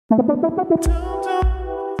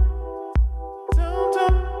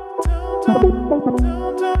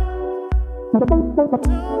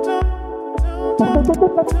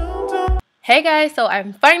Hey guys, so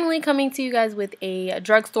I'm finally coming to you guys with a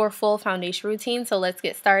drugstore full foundation routine, so let's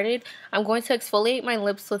get started. I'm going to exfoliate my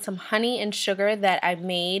lips with some honey and sugar that I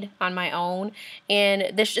made on my own,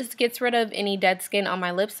 and this just gets rid of any dead skin on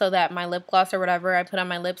my lips so that my lip gloss or whatever I put on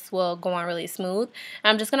my lips will go on really smooth.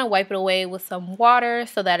 I'm just going to wipe it away with some water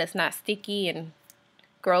so that it's not sticky and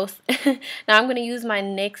gross. Now I'm going to use my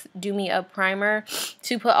NYX Do Me Up primer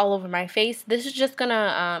to put all over my face. This is just going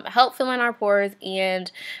to help fill in our pores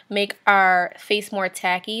and make our face more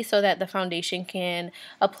tacky so that the foundation can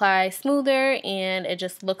apply smoother and it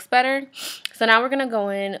just looks better. So now we're going to go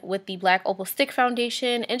in with the Black Opal Stick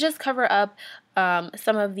foundation and just cover up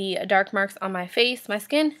some of the dark marks on my face. My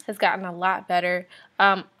skin has gotten a lot better.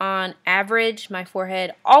 On average, my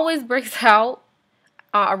forehead always breaks out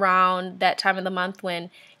around that time of the month when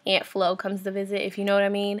Aunt Flo comes to visit, if you know what I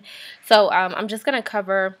mean. So I'm just going to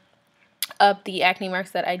cover up the acne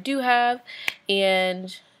marks that I do have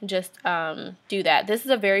and just do that. This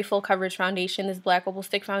is a very full coverage foundation, this Black Opal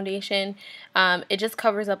Stick foundation. It just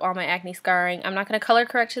covers up all my acne scarring. I'm not going to color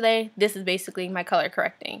correct today. This is basically my color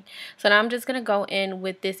correcting. So now I'm just going to go in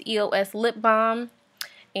with this EOS lip balm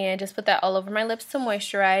and just put that all over my lips to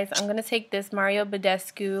moisturize. I'm going to take this Mario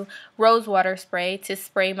Badescu Rose Water Spray to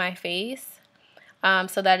spray my face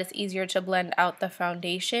so that it's easier to blend out the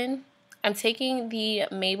foundation. I'm taking the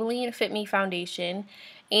Maybelline Fit Me foundation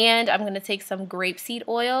and I'm going to take some grapeseed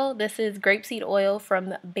oil. This is grapeseed oil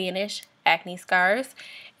from Banish Acne Scars,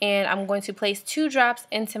 and I'm going to place 2 drops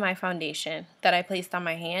into my foundation that I placed on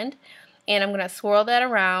my hand, and I'm going to swirl that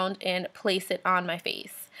around and place it on my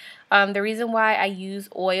face. The reason why I use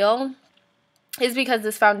oil is because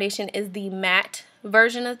this foundation is the matte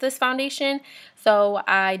version of this foundation, so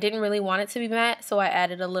I didn't really want it to be matte, so I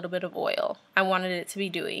added a little bit of oil. I wanted it to be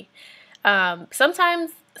dewy.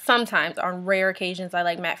 Sometimes on rare occasions I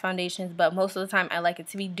like matte foundations, but most of the time I like it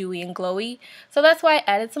to be dewy and glowy, so that's why I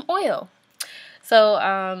added some oil. So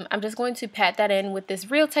I'm just going to pat that in with this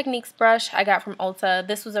Real Techniques brush I got from Ulta.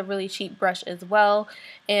 This was a really cheap brush as well,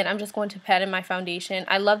 and I'm just going to pat in my foundation.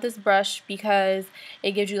 I love this brush because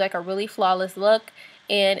it gives you like a really flawless look,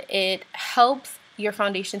 and it helps your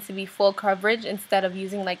foundation to be full coverage instead of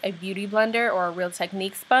using like a beauty blender or a Real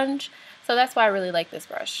Techniques sponge. So that's why I really like this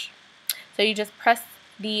brush. So you just press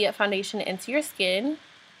the foundation into your skin.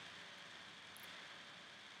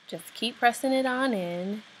 Just keep pressing it on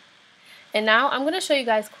in. And now I'm going to show you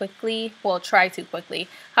guys quickly, well, try to quickly,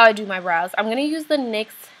 how I do my brows. I'm going to use the NYX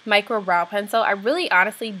Micro Brow Pencil. I really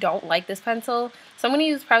honestly don't like this pencil, so I'm going to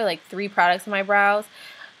use probably like 3 products on my brows.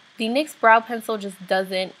 The NYX Brow Pencil just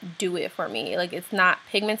doesn't do it for me. Like, it's not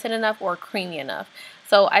pigmented enough or creamy enough.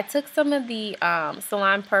 So I took some of the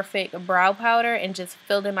Salon Perfect Brow Powder and just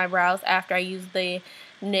filled in my brows after I used the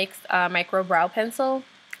NYX Micro Brow Pencil.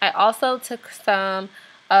 I also took some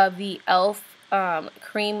of the e.l.f.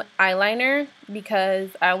 Cream eyeliner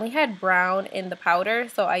because I only had brown in the powder,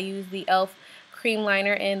 so I used the e.l.f. cream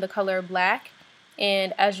liner in the color black,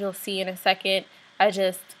 and as you'll see in a second, I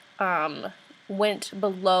just went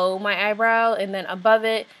below my eyebrow and then above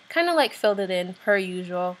it, kind of like filled it in per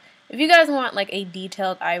usual. If you guys want like a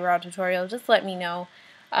detailed eyebrow tutorial, just let me know,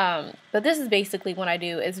 but this is basically what I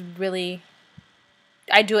do.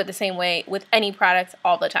 I do it the same way with any product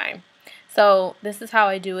all the time. So this is how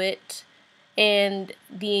I do it. And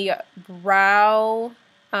the brow,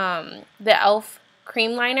 the e.l.f.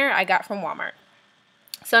 cream liner I got from Walmart.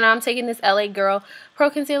 So now I'm taking this LA Girl Pro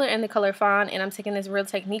Concealer in the color Fawn, and I'm taking this Real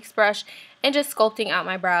Techniques brush and just sculpting out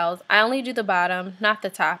my brows. I only do the bottom, not the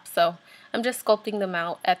top, so I'm just sculpting them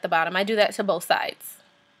out at the bottom. I do that to both sides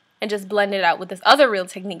and just blend it out with this other Real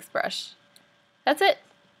Techniques brush. That's it.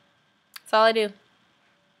 That's all I do.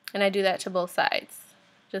 And I do that to both sides.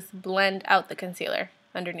 Just blend out the concealer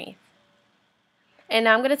underneath. And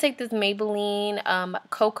now I'm going to take this Maybelline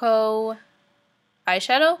Cocoa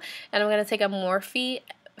eyeshadow, and I'm going to take a Morphe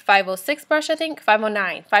 506 brush, I think,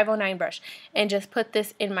 509 brush, and just put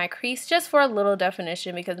this in my crease just for a little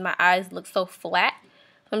definition because my eyes look so flat.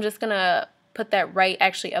 I'm just going to put that right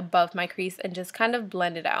actually above my crease and just kind of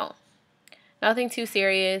blend it out. Nothing too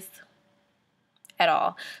serious at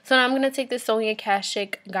all. So now I'm going to take this Sonia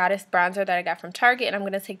Kashuk Goddess bronzer that I got from Target, and I'm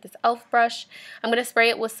going to take this e.l.f. brush. I'm going to spray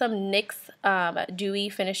it with some NYX Dewy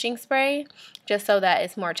Finishing Spray just so that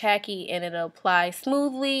it's more tacky and it'll apply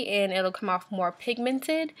smoothly and it'll come off more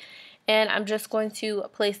pigmented. And I'm just going to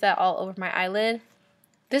place that all over my eyelid.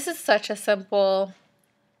 This is such a simple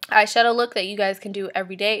eyeshadow look that you guys can do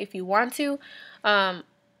every day if you want to.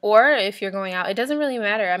 or if you're going out, it doesn't really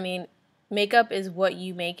matter. I mean, makeup is what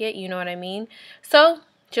you make it, you know what I mean? So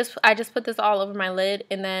I just put this all over my lid,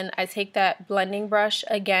 and then I take that blending brush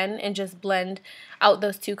again and just blend out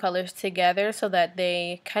those two colors together so that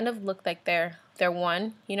they kind of look like they're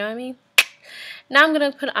one, you know what I mean? Now I'm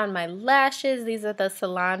going to put on my lashes. These are the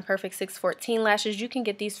Salon Perfect 614 lashes. You can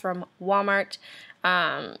get these from Walmart.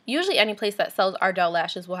 Usually any place that sells Ardell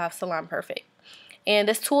lashes will have Salon Perfect. And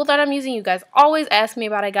this tool that I'm using, you guys always ask me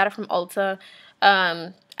about. I got it from Ulta.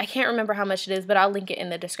 I can't remember how much it is, but I'll link it in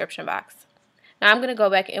the description box. Now I'm going to go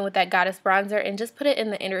back in with that Goddess bronzer and just put it in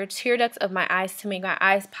the inner tear ducts of my eyes to make my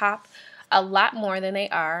eyes pop a lot more than they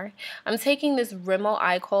are. I'm taking this Rimmel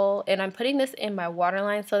eye kohl and I'm putting this in my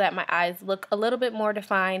waterline so that my eyes look a little bit more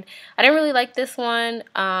defined. I didn't really like this one,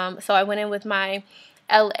 so I went in with my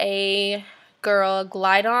LA Girl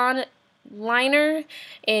Glide On liner,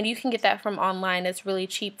 and you can get that from online. It's really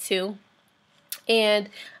cheap too. And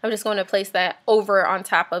I'm just going to place that over on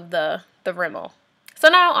top of the Rimmel. So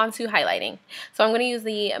now on to highlighting. So I'm going to use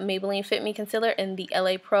the Maybelline Fit Me Concealer and the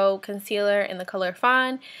LA Pro Concealer in the color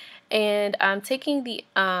Fawn. And I'm taking the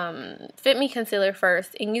Fit Me Concealer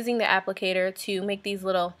first and using the applicator to make these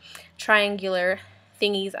little triangular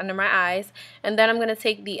thingies under my eyes. And then I'm going to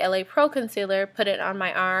take the LA Pro Concealer, put it on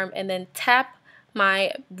my arm, and then tap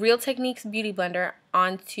my Real Techniques Beauty Blender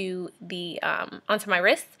onto my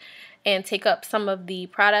wrist and take up some of the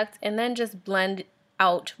product and then just blend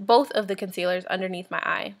out both of the concealers underneath my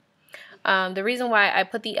eye. The reason why I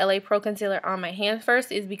put the LA Pro Concealer on my hand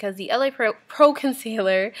first is because the LA Pro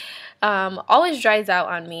Concealer always dries out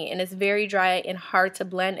on me, and it's very dry and hard to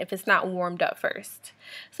blend if it's not warmed up first.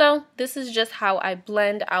 So this is just how I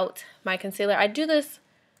blend out my concealer. I do this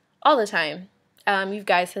all the time. You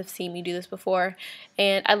guys have seen me do this before,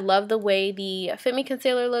 and I love the way the Fit Me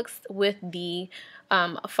Concealer looks with the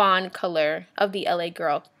fawn color of the LA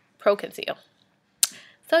Girl Pro Conceal.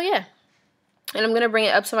 So yeah, and I'm going to bring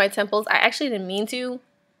it up to my temples. I actually didn't mean to,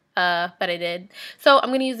 but I did. So I'm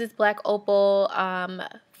going to use this Black Opal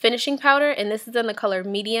finishing powder, and this is in the color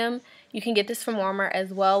medium. You can get this from Walmart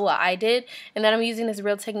as well, what I did. And then I'm using this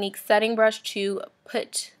Real Techniques setting brush to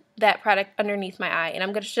put that product underneath my eye. And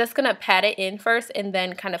I'm just going to pat it in first and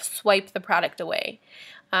then kind of swipe the product away.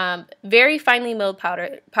 Very finely milled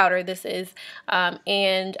powder this is,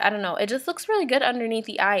 and I don't know, it just looks really good underneath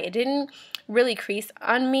the eye. It didn't really crease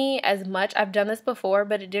on me as much. I've done this before,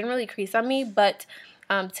 but it didn't really crease on me. But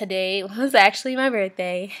today was actually my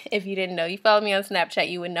birthday. If you didn't know, you follow me on Snapchat,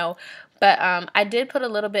 you would know. But I did put a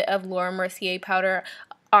little bit of Laura Mercier powder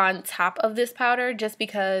on top of this powder just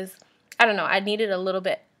because, I don't know, I needed a little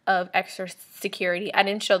bit of extra security. I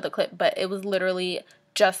didn't show the clip, but it was literally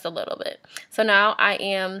just a little bit. So now I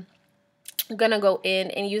am gonna go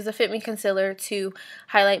in and use the Fit Me Concealer to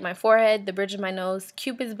highlight my forehead, the bridge of my nose,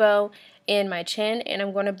 Cupid's bow, and my chin, and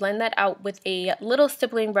I'm going to blend that out with a little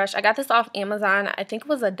stippling brush. I got this off Amazon. I think it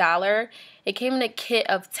was $1. It came in a kit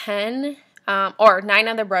of 10 or 9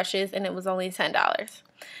 other brushes, and it was only $10.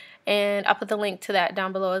 And I'll put the link to that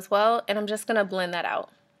down below as well, and I'm just going to blend that out.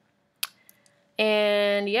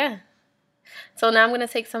 And yeah. So now I'm going to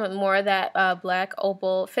take some more of that Black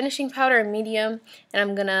Opal finishing powder in medium, and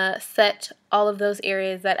I'm going to set all of those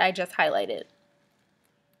areas that I just highlighted.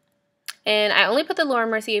 And I only put the Laura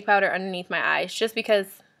Mercier powder underneath my eyes just because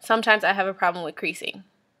sometimes I have a problem with creasing.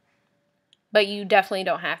 But you definitely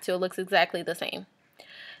don't have to. It looks exactly the same.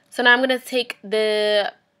 So now I'm going to take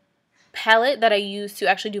the palette that I use to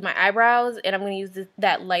actually do my eyebrows, and I'm going to use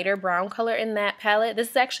that lighter brown color in that palette.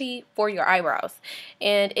 This is actually for your eyebrows,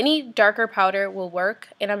 and any darker powder will work.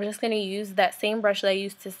 And I'm just going to use that same brush that I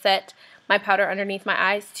used to set my powder underneath my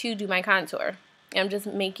eyes to do my contour. And I'm just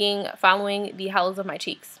following the hollows of my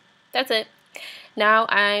cheeks. That's it. Now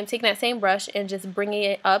I'm taking that same brush and just bringing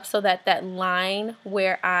it up so that that line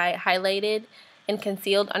where I highlighted and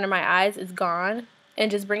concealed under my eyes is gone. And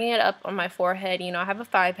just bringing it up on my forehead. You know, I have a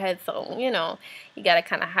 5 head, so, you know, you got to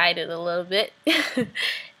kind of hide it a little bit.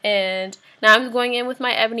 And now I'm going in with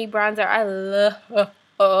my Ebony bronzer. I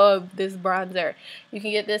love this bronzer. You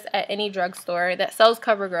can get this at any drugstore that sells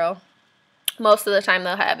CoverGirl. Most of the time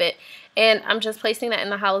they'll have it. And I'm just placing that in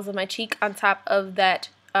the hollows of my cheek on top of that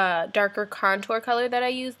darker contour color that I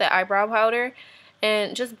use, the eyebrow powder,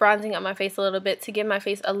 and just bronzing up my face a little bit to give my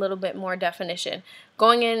face a little bit more definition.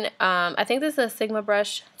 Going in, I think this is a Sigma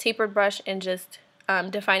brush, tapered brush, and just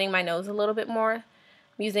defining my nose a little bit more. I'm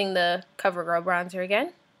using the CoverGirl bronzer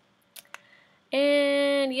again.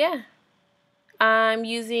 And yeah, I'm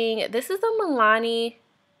using, this is the Milani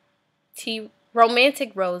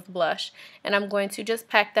Romantic Rose blush, and I'm going to just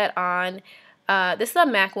pack that on This is a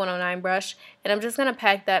MAC 109 brush, and I'm just going to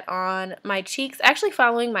pack that on my cheeks, actually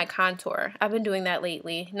following my contour. I've been doing that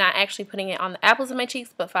lately, not actually putting it on the apples of my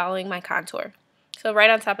cheeks, but following my contour. So right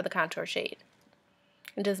on top of the contour shade.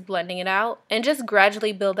 And just blending it out, and just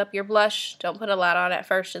gradually build up your blush. Don't put a lot on at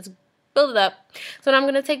first, just build it up. So now I'm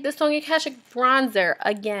going to take this Tony Akashic bronzer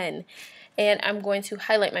again, and I'm going to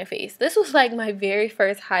highlight my face. This was like my very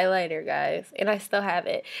first highlighter, guys, and I still have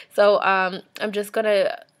it. So I'm just going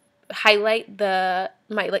to highlight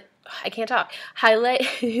highlight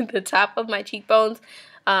the top of my cheekbones,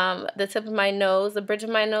 the tip of my nose, the bridge of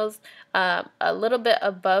my nose, a little bit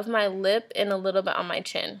above my lip, and a little bit on my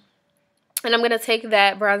chin. And I'm going to take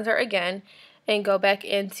that bronzer again and go back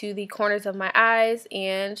into the corners of my eyes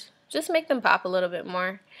and just make them pop a little bit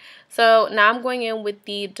more. So now I'm going in with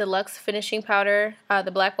the Deluxe Finishing Powder, the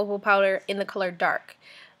Black Opal Powder in the color Dark.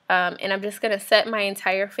 And I'm just going to set my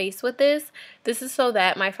entire face with this. This is so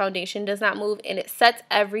that my foundation does not move, and it sets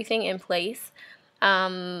everything in place.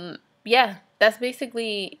 Yeah, that's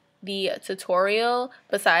basically the tutorial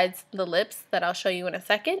besides the lips that I'll show you in a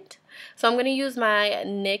second. So I'm going to use my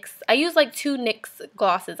NYX. I use like 2 NYX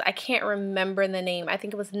glosses. I can't remember the name. I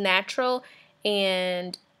think it was Natural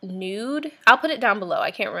and Nude. I'll put it down below.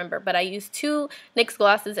 I can't remember, but I used 2 NYX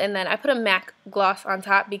glosses, and then I put a MAC gloss on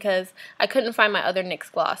top because I couldn't find my other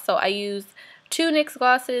NYX gloss. So I used 2 NYX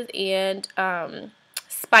glosses and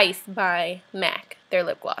Spice by MAC, their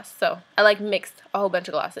lip gloss. So I like mixed a whole bunch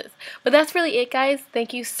of glosses. But that's really it, guys.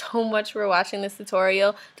 Thank you so much for watching this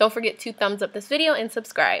tutorial. Don't forget to thumbs up this video and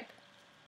subscribe.